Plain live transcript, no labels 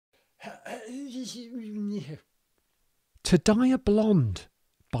To Die a Blonde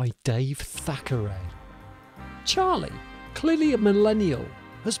by Dave Thackeray. Charlie, clearly a millennial,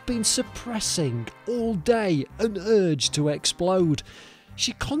 has been suppressing all day an urge to explode.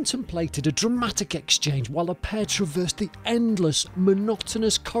 She contemplated a dramatic exchange while the pair traversed the endless,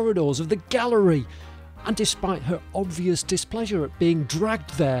 monotonous corridors of the gallery. And despite her obvious displeasure at being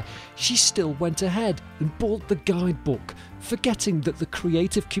dragged there, she still went ahead and bought the guidebook, forgetting that the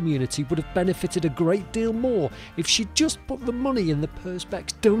creative community would have benefited a great deal more if she'd just put the money in the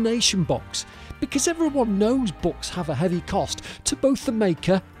Perspex donation box, because everyone knows books have a heavy cost to both the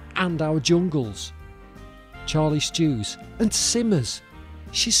maker and our jungles. Charlie stews and simmers.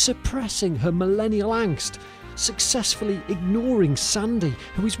 She's suppressing her millennial angst, successfully ignoring Sandy,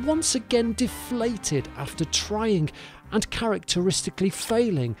 who is once again deflated after trying and characteristically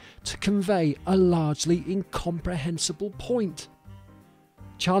failing to convey a largely incomprehensible point.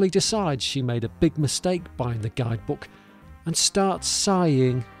 Charlie decides she made a big mistake buying the guidebook and starts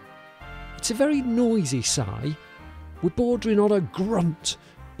sighing. It's a very noisy sigh. We're bordering on a grunt,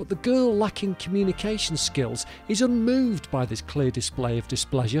 but the girl lacking communication skills is unmoved by this clear display of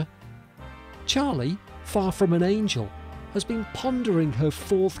displeasure. Charlie, far from an angel, has been pondering her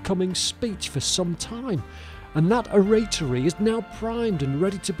forthcoming speech for some time, and that oratory is now primed and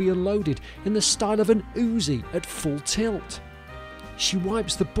ready to be unloaded in the style of an Uzi at full tilt. She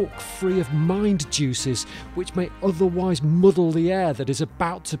wipes the book free of mind juices which may otherwise muddle the air that is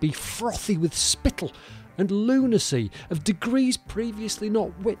about to be frothy with spittle and lunacy of degrees previously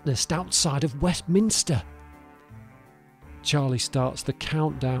not witnessed outside of Westminster. Charlie starts the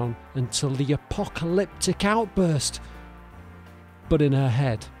countdown until the apocalyptic outburst. But in her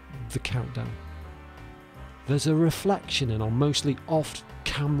head, the countdown, there's a reflection in our mostly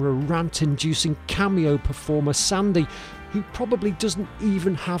off-camera rant-inducing cameo performer Sandy, who probably doesn't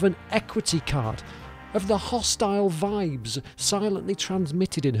even have an equity card, of the hostile vibes silently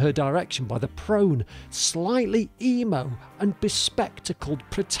transmitted in her direction by the prone, slightly emo and bespectacled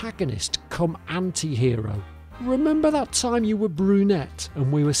protagonist come anti-hero. "Remember that time you were brunette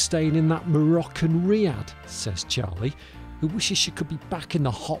and we were staying in that Moroccan riad?" says Charlie, who wishes she could be back in the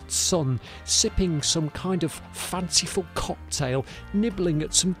hot sun, sipping some kind of fanciful cocktail, nibbling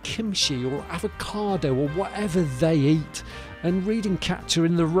at some kimchi or avocado or whatever they eat, and reading Catcher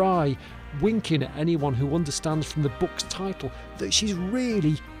in the Rye, winking at anyone who understands from the book's title that she's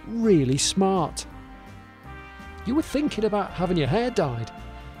really, really smart. You were thinking about having your hair dyed.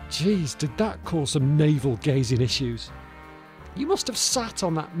 Geez, did that cause some navel-gazing issues? You must have sat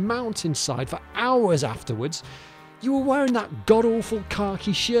on that mountainside for hours afterwards. You were wearing that god-awful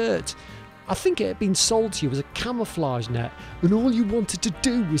khaki shirt. I think it had been sold to you as a camouflage net, and all you wanted to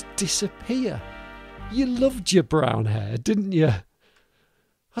do was disappear. You loved your brown hair, didn't you?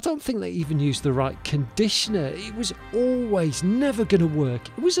 I don't think they even used the right conditioner. It was always never going to work.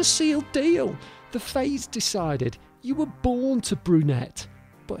 It was a sealed deal. The phase decided. You were born to brunette.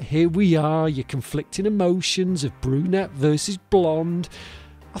 But here we are, your conflicting emotions of brunette versus blonde.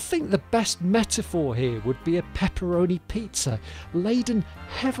 I think the best metaphor here would be a pepperoni pizza, laden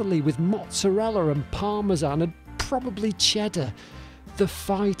heavily with mozzarella and parmesan and probably cheddar. The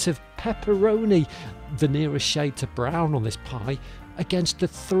fight of pepperoni, the nearest shade to brown on this pie, against the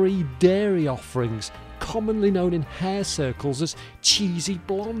 3 dairy offerings, commonly known in hair circles as cheesy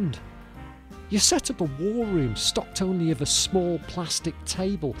blonde. You set up a war room stocked only of a small plastic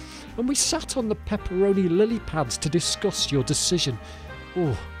table, and we sat on the pepperoni lily pads to discuss your decision.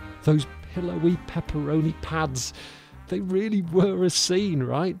 Oh, those pillowy pepperoni pads. They really were a scene,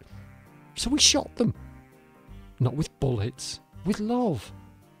 right? So we shot them. Not with bullets, with love.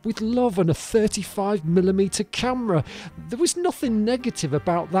 With love and a 35mm camera. There was nothing negative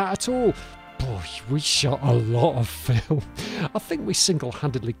about that at all. Boy, we shot a lot of film. I think we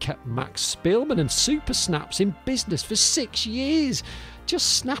single-handedly kept Max Spielman and Super Snaps in business for 6 years,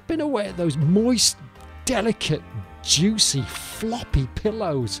 just snapping away at those moist, delicate, juicy, floppy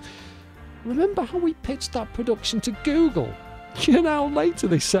pillows. Remember how we pitched that production to Google? An hour later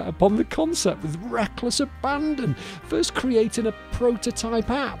they set upon the concept with reckless abandon, first creating a prototype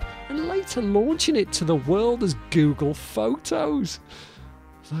app and later launching it to the world as Google Photos.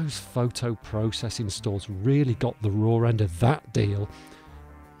 Those photo processing stores really got the raw end of that deal.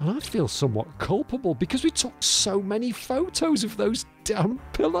 And I feel somewhat culpable because we took so many photos of those damn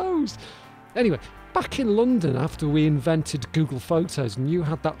pillows. Anyway, back in London after we invented Google Photos and you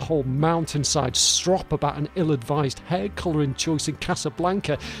had that whole mountainside strop about an ill-advised hair colouring choice in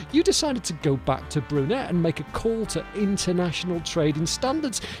Casablanca, you decided to go back to brunette and make a call to international trading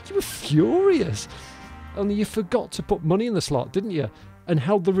standards. You were furious. Only you forgot to put money in the slot, didn't you? and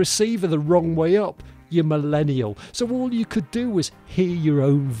held the receiver the wrong way up, you millennial. So all you could do was hear your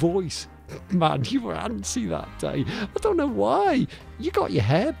own voice. Man, you were antsy that day. I don't know why. You got your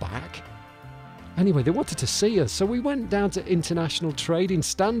hair back. Anyway, they wanted to see us, so we went down to International Trading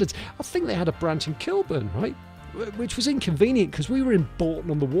Standards. I think they had a branch in Kilburn, right? Which was inconvenient because we were in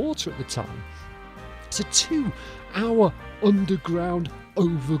Bolton-on-the-Water at the time. It's a 2-hour underground,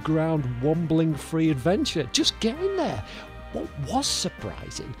 overground, wombling-free adventure. Just getting there. What was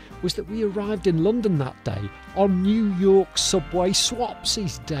surprising was that we arrived in London that day on New York subway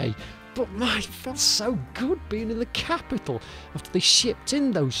swapsies day. But man, it felt so good being in the capital after they shipped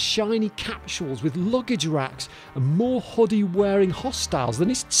in those shiny capsules with luggage racks and more hoodie-wearing hostiles than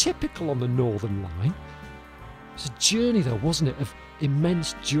is typical on the Northern Line. It was a journey though, wasn't it, of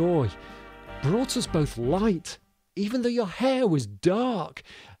immense joy. Brought us both light, even though your hair was dark.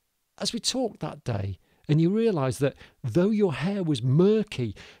 As we talked that day, and you realised that though your hair was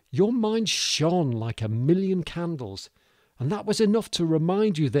murky, your mind shone like a million candles. And that was enough to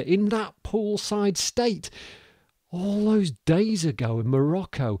remind you that in that poolside state, all those days ago in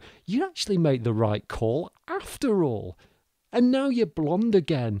Morocco, you actually made the right call after all. And now you're blonde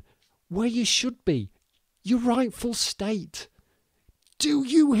again, where you should be, your rightful state. Do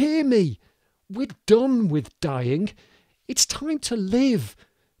you hear me? We're done with dying. It's time to live,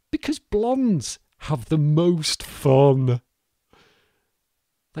 because blondes have the most fun.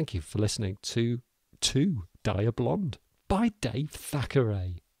 Thank you for listening to Die a Blonde by Dave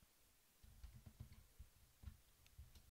Thackeray.